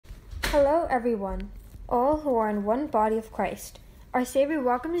Hello, everyone, all who are in one body of Christ. Our Savior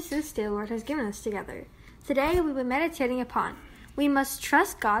welcomes us to this day the Lord has given us together. Today we will be meditating upon, we must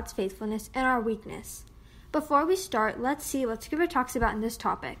trust God's faithfulness in our weakness. Before we start, let's see what Scripture talks about in this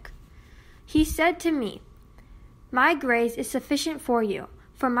topic. He said to me, "My grace is sufficient for you,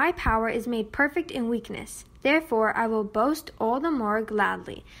 for my power is made perfect in weakness. Therefore I will boast all the more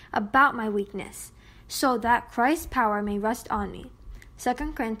gladly about my weakness, so that Christ's power may rest on me."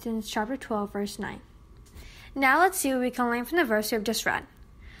 2 Corinthians chapter 12, verse 9. Now let's see what we can learn from the verse we have just read.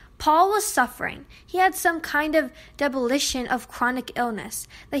 Paul was suffering. He had some kind of debilitation of chronic illness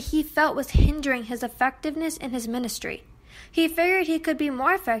that he felt was hindering his effectiveness in his ministry. He figured he could be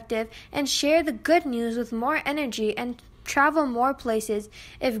more effective and share the good news with more energy and travel more places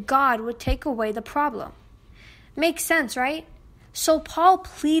if God would take away the problem. Makes sense, right? So Paul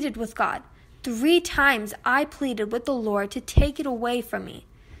pleaded with God. 3 times I pleaded with the Lord to take it away from me.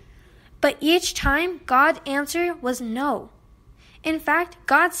 But each time, God's answer was no. In fact,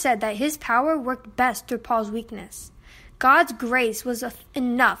 God said that his power worked best through Paul's weakness. God's grace was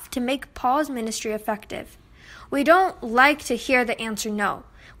enough to make Paul's ministry effective. We don't like to hear the answer no.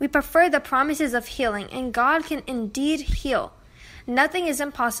 We prefer the promises of healing, and God can indeed heal. Nothing is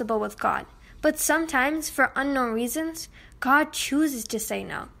impossible with God. But sometimes, for unknown reasons, God chooses to say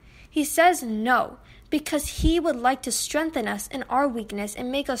no. He says no because he would like to strengthen us in our weakness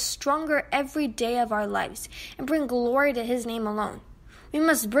and make us stronger every day of our lives and bring glory to his name alone. We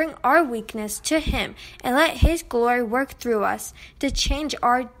must bring our weakness to him and let his glory work through us to change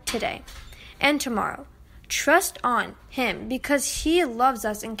our today and tomorrow. Trust on him because he loves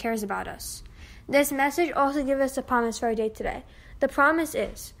us and cares about us. This message also gives us a promise for our day today. The promise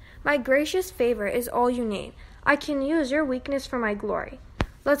is, "My gracious favor is all you need. I can use your weakness for my glory."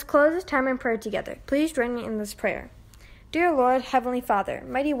 Let's close this time in prayer together. Please join me in this prayer. Dear Lord, Heavenly Father,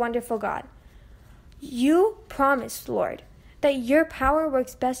 mighty wonderful God, you promised, Lord, that your power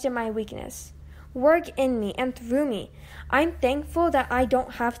works best in my weakness. Work in me and through me. I'm thankful that I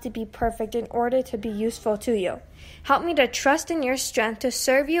don't have to be perfect in order to be useful to you. Help me to trust in your strength to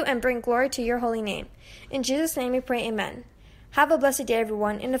serve you and bring glory to your holy name. In Jesus' name we pray, amen. Have a blessed day,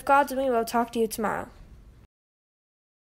 everyone, and if God's willing, we'll talk to you tomorrow.